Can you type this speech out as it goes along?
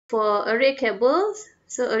For array cables,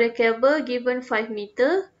 so array cable given 5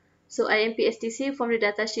 meter. So IMP STC from the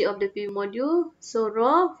datasheet of the PV module. So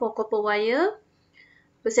raw for copper wire.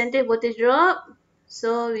 Percentage voltage drop.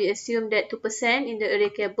 So we assume that 2% in the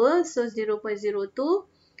array cable. So 0.02.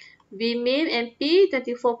 Vmin MP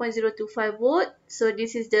 24.025 volt. So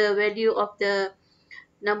this is the value of the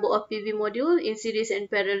number of PV module in series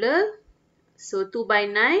and parallel. So 2 by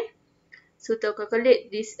 9. So to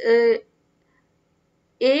calculate this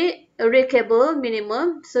array cable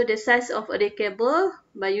minimum, so the size of array cable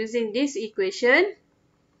by using this equation,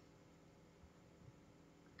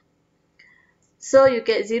 so you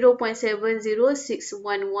get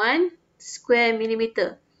 0.70611 square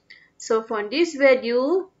millimeter. So from this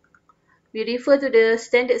value, we refer to the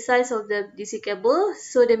standard size of the DC cable.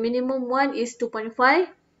 So the minimum one is 2.5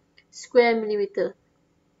 square millimeter.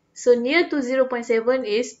 So near to 0.7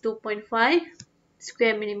 is 2.5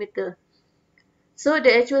 square millimeter. So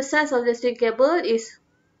the actual size of the string cable is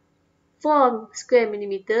 4 square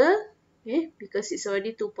millimeter. Okay, because it's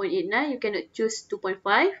already 2.89, you cannot choose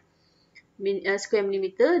 2.5 square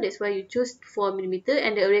millimeter. That's why you choose 4 millimeter.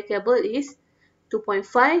 And the array cable is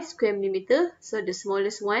 2.5 square millimeter. So the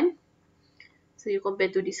smallest one. So you compare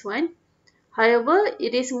to this one. However,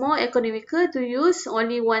 it is more economical to use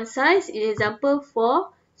only one size. In example,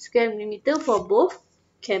 4 square millimeter for both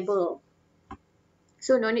cable.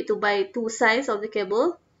 So no need to buy two size of the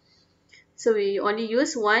cable. So we only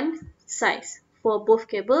use one size for both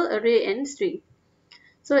cable, array and string.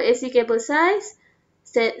 So AC cable size,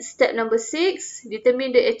 step number 6,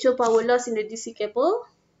 determine the actual power loss in the DC cable.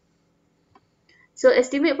 So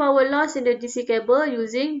estimate power loss in the DC cable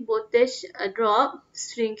using voltage drop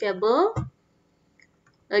string cable.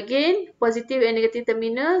 Again, positive and negative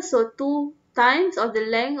terminal, so 2 times of the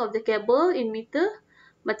length of the cable in meter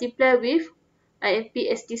multiply with IMP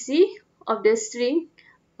STC of the string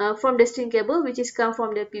from the string cable, which is come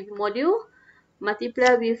from the PV module,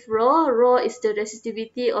 multiply with rho. Rho is the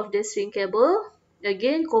resistivity of the string cable.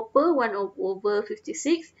 Again, copper 1 over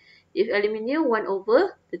 56, if aluminium 1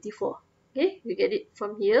 over 34. Okay, you get it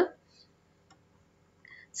from here.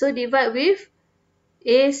 So divide with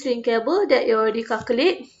a string cable that you already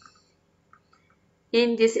calculate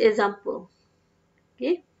in this example.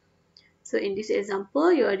 Okay, so in this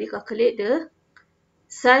example, you already calculate the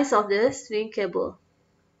size of the string cable.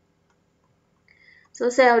 So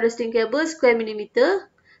size of the string cable square millimeter.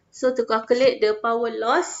 So to calculate the power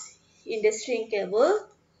loss in the string cable,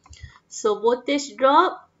 so voltage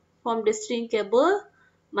drop from the string cable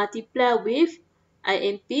multiply with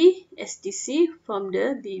IMP STC from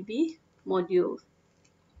the PV module.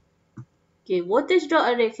 Okay, voltage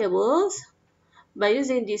drop array cables by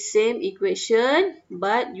using this same equation,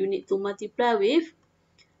 but you need to multiply with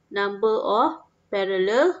number of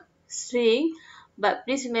parallel string. But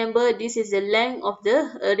please remember, this is the length of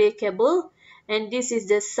the array cable and this is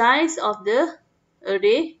the size of the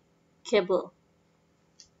array cable.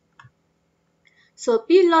 So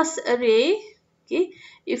P loss array, okay,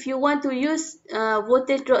 if you want to use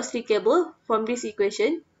voltage drop string cable from this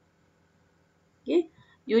equation, okay,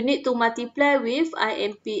 you need to multiply with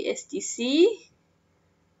IMP STC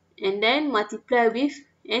and then multiply with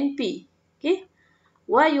NP. Okay,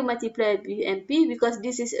 why you multiply with NP? Because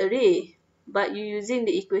this is array, but you using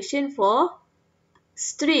the equation for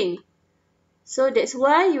string. So that's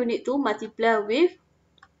why you need to multiply with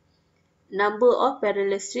number of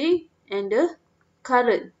parallel string and the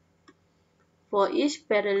current for each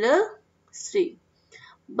parallel string.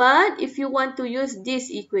 But if you want to use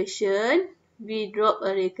this equation, V drop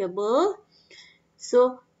array cable,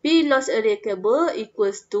 so P loss array cable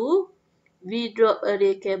equals to V drop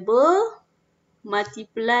array cable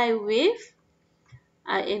multiply with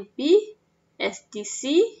IMP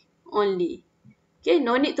STC only. Okay,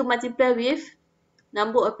 no need to multiply with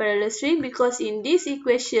number of parallel string because in this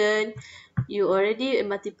equation you already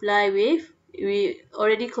multiply with, we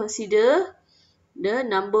already consider the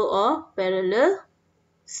number of parallel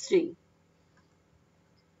string.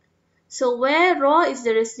 So where rho is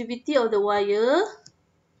the resistivity of the wire,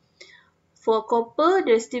 for copper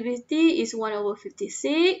the resistivity is 1 over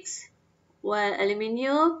 56, while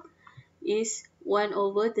aluminium is 1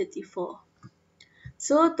 over 34.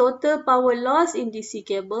 So total power loss in DC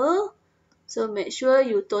cable, so make sure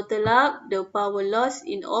you total up the power loss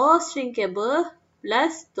in all string cable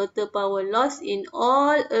plus total power loss in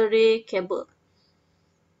all array cable.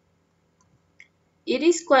 It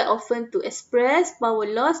is quite often to express power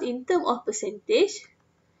loss in terms of percentage.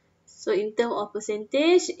 So in terms of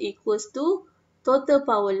percentage equals to total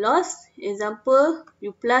power loss. Example,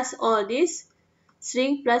 you plus all this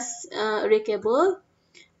string plus array cable,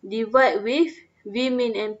 divide with V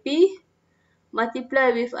min MP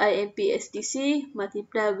multiply with IMP STC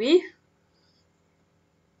multiply with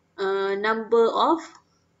number of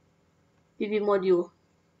PV module.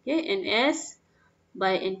 Okay, NS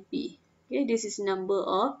by NP. Okay, this is number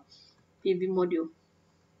of PV module.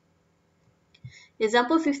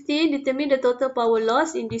 Example 15, determine the total power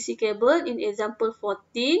loss in DC cable in example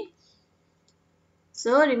 14.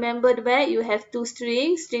 So remember back, you have two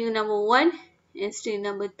strings, string number 1 and string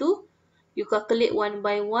number 2. You calculate one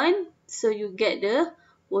by one, so you get the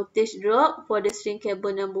voltage drop for the string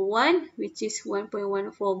cable number 1, which is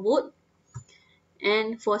 1.14 volt.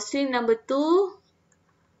 And for string number 2,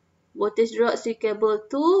 voltage drop string cable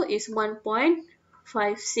 2 is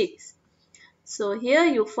 1.56. So here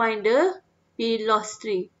you find the P loss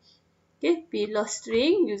string. Okay, P loss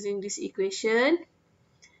string using this equation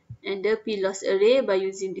and the P loss array by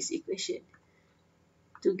using this equation.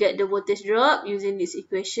 To get the voltage drop using this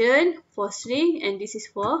equation for string, and this is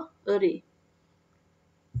for array.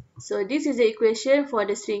 So this is the equation for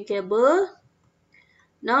the string cable.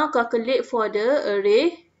 Now calculate for the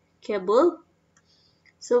array cable.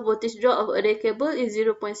 So voltage drop of array cable is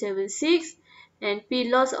 0.76 and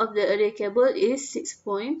P loss of the array cable is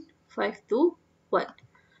 6.52 watt.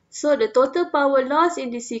 So the total power loss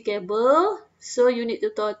in DC cable, so you need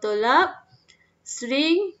to total up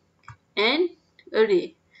string and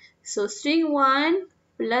array. So string 1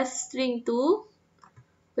 plus string 2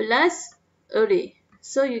 plus array.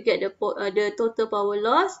 So you get the total power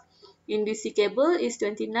loss in DC cable is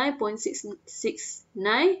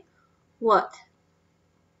 29.669 watt.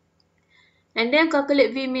 And then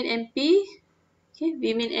calculate V min MP. Okay,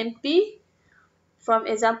 V min MP. From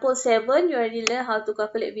example 7, you already learned how to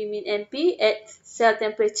calculate V min MP at cell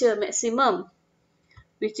temperature maximum,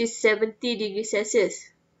 which is 70 degrees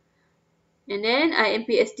Celsius. And then IMP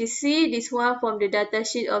STC, this one from the data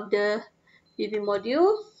sheet of the PV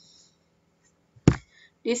module.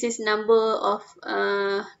 This is number of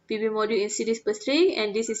PV module in series per string,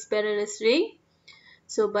 and this is parallel string.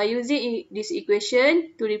 So by using this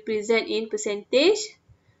equation to represent in percentage,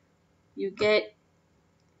 you get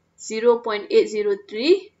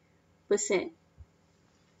 0.803%.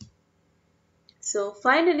 So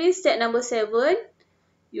finally, step number 7,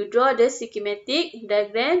 you draw the schematic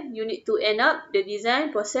diagram. You need to end up the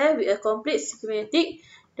design process with a complete schematic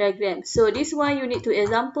diagram. So this one you need to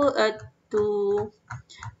to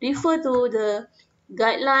refer to the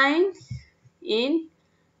guideline in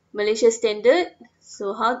Malaysia standard.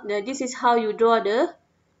 So this is how you draw the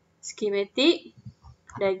schematic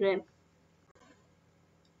diagram.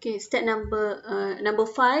 Okay, step number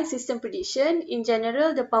 5, system prediction. In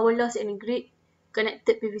general, the power loss in a grid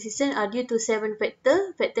connected PV system are due to 7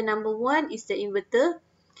 factors. Factor number 1 is the inverter.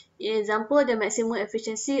 In example, the maximum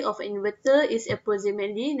efficiency of an inverter is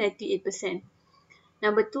approximately 98%.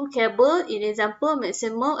 Number 2, cable. In example,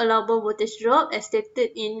 maximum allowable voltage drop as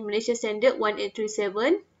stated in Malaysia Standard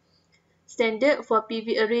 1837. Standard for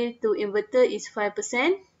PV array to inverter is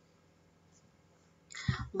 5%.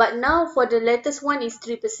 But now for the latest one is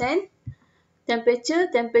 3%. Temperature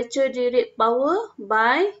direct power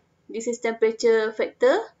by, this is temperature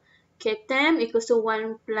factor, Ktemp equals to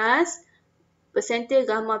 1 plus percentage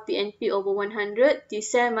gamma PNP over 100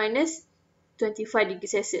 Tcell minus 25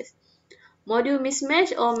 degrees Celsius. Module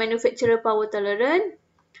mismatch or manufacturer power tolerance,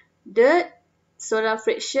 dirt, solar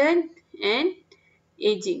fraction, and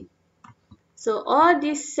aging. So all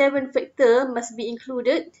these 7 factors must be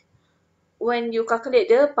included when you calculate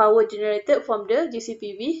the power generated from the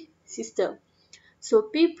GCPV system. So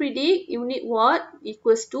P predict unit watt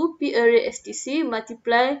equals to P array STC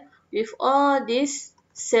multiplied with all these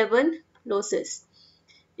 7 losses.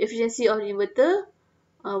 Efficiency of the inverter,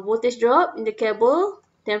 voltage drop in the cable,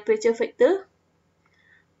 temperature factor,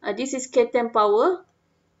 this is Ktemp power,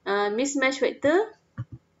 mismatch factor,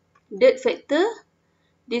 dirt factor,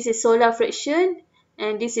 this is solar fraction,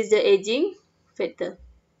 and this is the aging factor.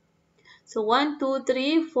 So 1, 2,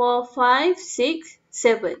 3, 4, 5, 6,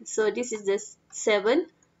 7. So this is the 7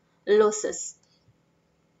 losses.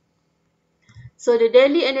 So the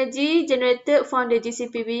daily energy generated from the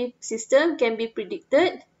GCPV system can be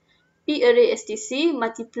predicted. P array STC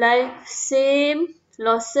multiply same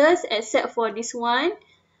losses except for this one,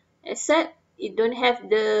 except it don't have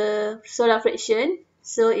the solar fraction,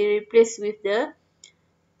 so it replaced with the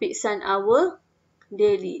peak sun hour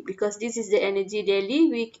daily, because this is the energy daily,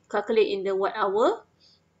 we calculate in the watt hour.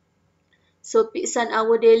 So peak sun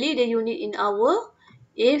hour daily, the unit in hour.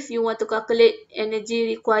 If you want to calculate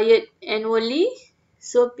energy required annually,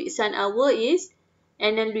 so peak sun hour is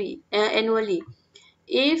annually.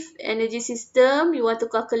 If energy system you want to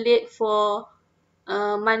calculate for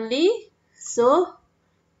monthly, So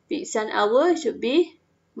peak sun hour should be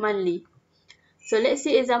monthly. So let's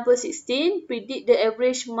see example 16. Predict the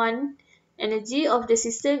average month energy of the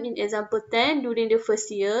system in example 10 during the first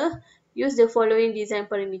year. Use the following design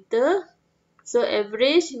parameter. So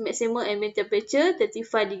average maximum ambient temperature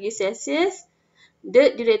 35 degrees Celsius.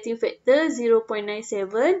 Dirt derating factor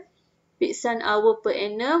 0.97. Peak sun hour per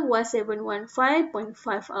annum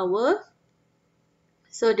 1715.5 hour.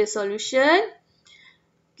 So the solution,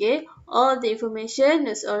 okay, all the information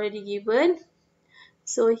is already given.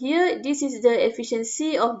 So here, this is the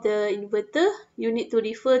efficiency of the inverter. You need to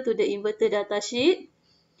refer to the inverter data sheet.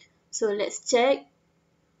 So let's check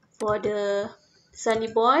for the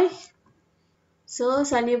Sunny Boy. So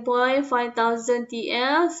Sunny Boy 5000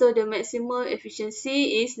 TL. So the maximum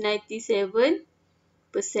efficiency is 97%.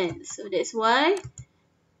 So that's why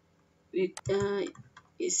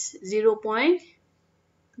it's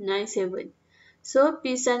 0.97. So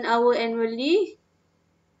P sun hour annually.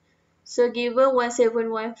 So given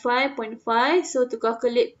 1715.5. So to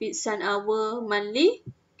calculate peak sun hour monthly,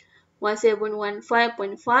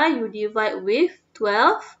 1715.5 you divide with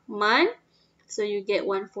 12 months. So you get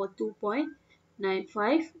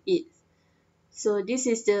 142.958. So this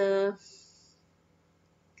is the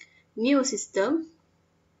new system.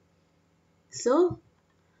 So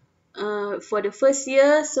for the first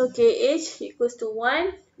year, so KH equals to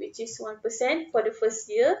 1, which is 1% for the first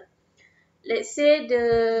year. Let's say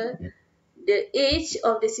the age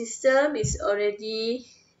of the system is already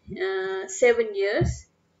 7 years.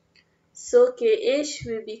 So KH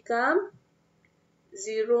will become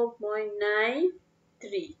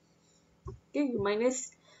 0.93. Okay,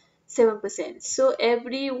 minus 7%. So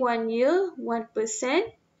every 1 year,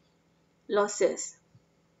 1% losses.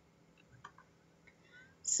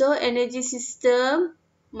 So energy system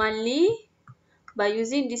monthly by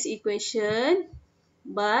using this equation,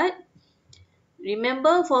 but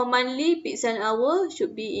remember for monthly peak sun hour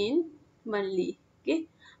should be in monthly. Okay,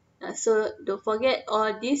 so don't forget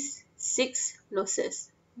all these 6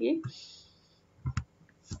 losses. Okay,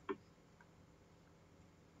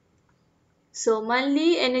 so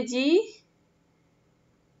monthly energy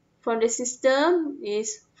from the system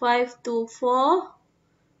is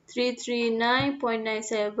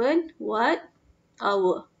 524,339.97 watt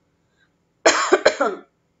hour.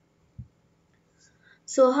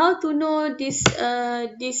 So how to know this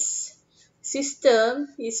system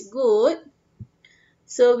is good?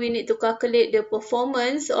 So we need to calculate the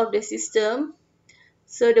performance of the system.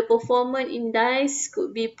 So the performance index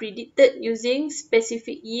could be predicted using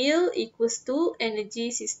specific yield equals to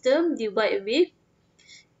energy system divided with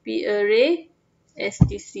P array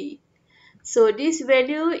STC. So this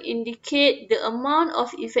value indicate the amount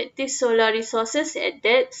of effective solar resources at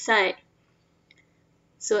that site.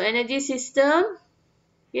 So energy system,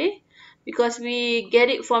 okay, because we get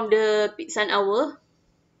it from the peak sun hour.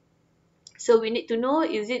 So we need to know,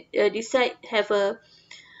 is it this site have a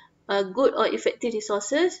good or effective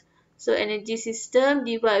resources. So energy system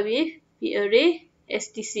divided with P array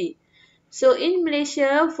STC. So in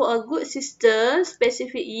Malaysia, for a good system,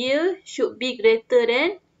 specific yield should be greater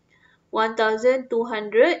than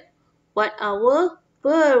 1200 watt hour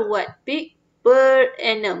per watt peak per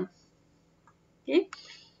annum. Okay.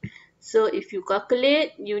 So if you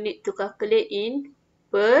calculate, you need to calculate in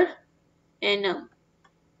per annum.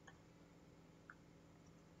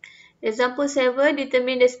 Example 7,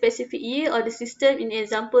 determine the specific yield of the system in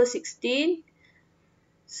example 16.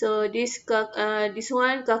 So this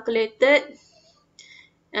one calculated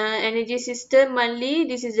energy system monthly.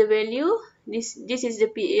 This is the value. This is the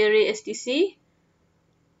P array STC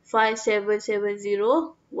 5770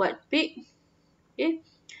 watt peak. Okay.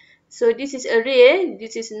 So this is array.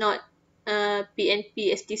 This is not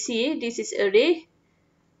PNP STC. This is array.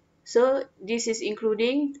 So this is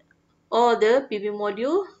including all the PV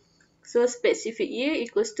module. So specific yield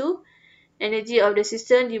equals to energy of the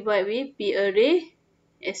system divided with P array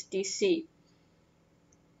STC.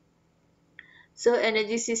 So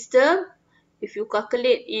energy system, if you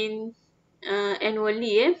calculate in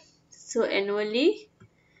annually, so annually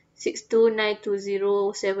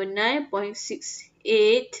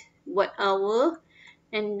 62,92079.68 watt hour,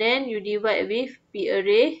 and then you divide with P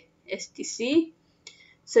array STC.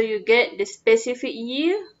 So you get the specific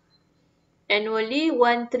yield annually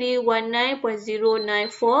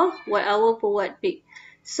 1319.094 watt hour per watt peak.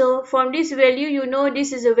 So from this value, you know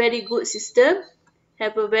this is a very good system,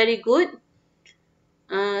 have a very good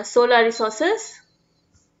solar resources.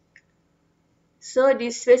 So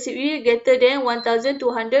this specific yield greater than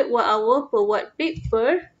 1200 watt hour per watt peak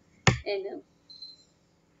per annum.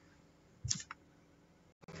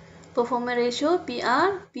 Performance ratio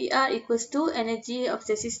PR. PR equals to energy of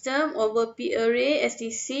the system over P array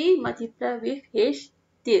STC multiplied with H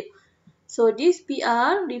tilde. So this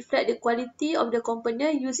PR reflects the quality of the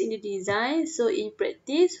component used in the design. So in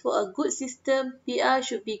practice, for a good system, PR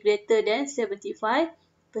should be greater than 75%.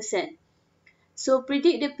 So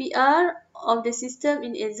predict the PR of the system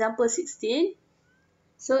in example 16.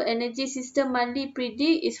 So energy system monthly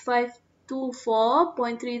predict is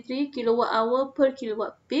 524.33 kilowatt hour per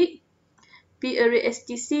kilowatt peak. P array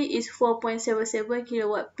STC is 4.77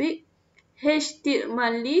 kilowatt peak. H tilde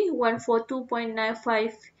monthly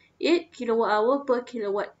 142.958 kilowatt hour per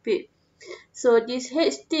kilowatt peak. So this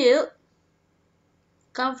H tilde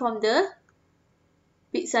come from the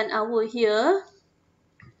peak sun hour here.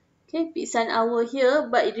 Okay, peak sun hour here,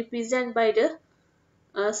 but it represent by the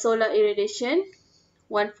solar irradiation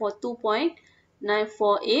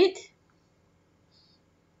 142.948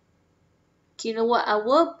 kilowatt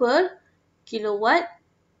hour per kilowatt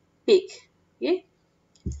peak. Okay,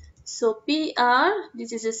 so PR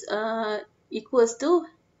this is equals to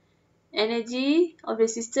energy of the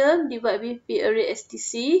system divided with P array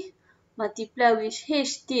STC multiply with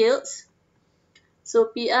H tilde. So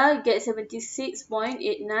PR gets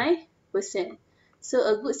 76.89%. So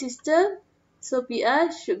a good system, so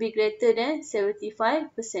PR should be greater than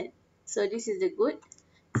 75%. So this is the good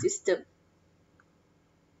system.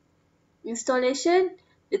 Installation.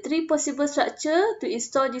 The three possible structure to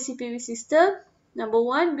install GCPV system. Number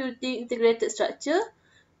one, building integrated structure.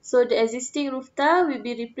 So the existing roof tile will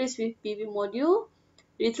be replaced with PV module.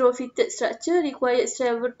 Retrofitted structure requires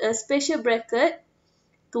a special bracket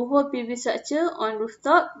to hold PV structure on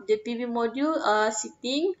rooftop. The PV module are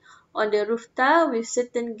sitting on the roof tile with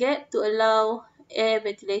certain gap to allow air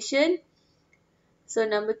ventilation. So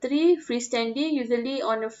number three, freestanding, usually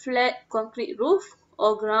on a flat concrete roof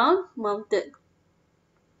or ground mounted.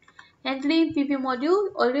 Handling PV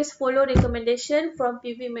module, always follow recommendation from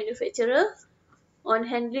PV manufacturer on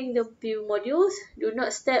handling the PV modules. Do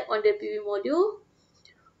not step on the PV module.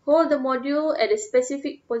 Hold the module at a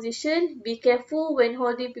specific position. Be careful when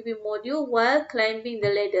holding PV module while climbing the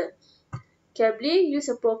ladder. Cabling, use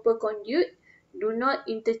a proper conduit. Do not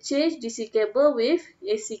interchange DC cable with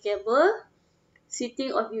AC cable.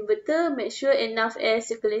 Setting of inverter, make sure enough air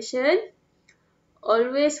circulation.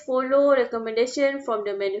 Always follow recommendation from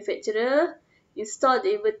the manufacturer. Install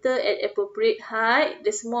the inverter at appropriate height.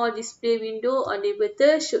 The small display window on the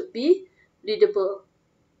inverter should be readable.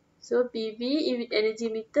 So PV energy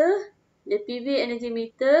meter. The PV energy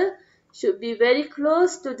meter should be very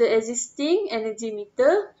close to the existing energy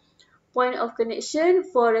meter. Point of connection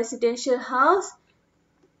for residential house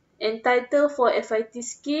entitled for FIT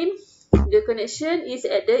scheme. The connection is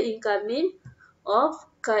at the incoming of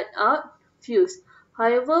cut-out fuse.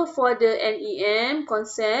 However, for the NEM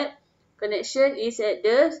concept, connection is at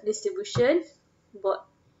the distribution board.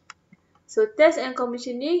 So test and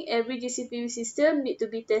commissioning, every GCPV system need to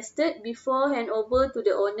be tested before handover to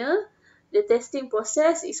the owner. The testing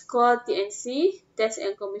process is called TNC, test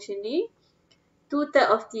and commissioning. Two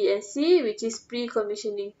types of TNC, which is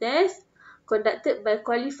pre-commissioning test, conducted by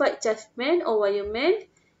qualified chargeman or wireman.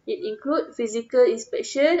 It includes physical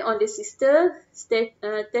inspection on the system,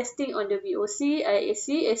 testing on the VOC,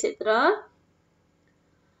 IAC, etc.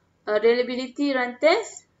 Reliability run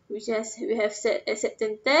test, which we have set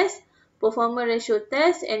acceptance test, performance ratio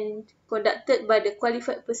test, and conducted by the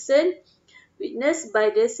qualified person, witnessed by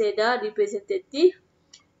the SEDA representative,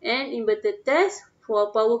 and inverter test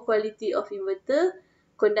for power quality of inverter,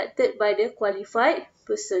 conducted by the qualified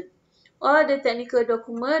person. All the technical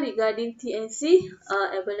documents regarding TNC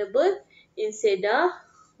are available in SEDA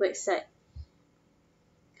website.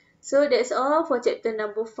 So that's all for chapter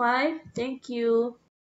number 5. Thank you.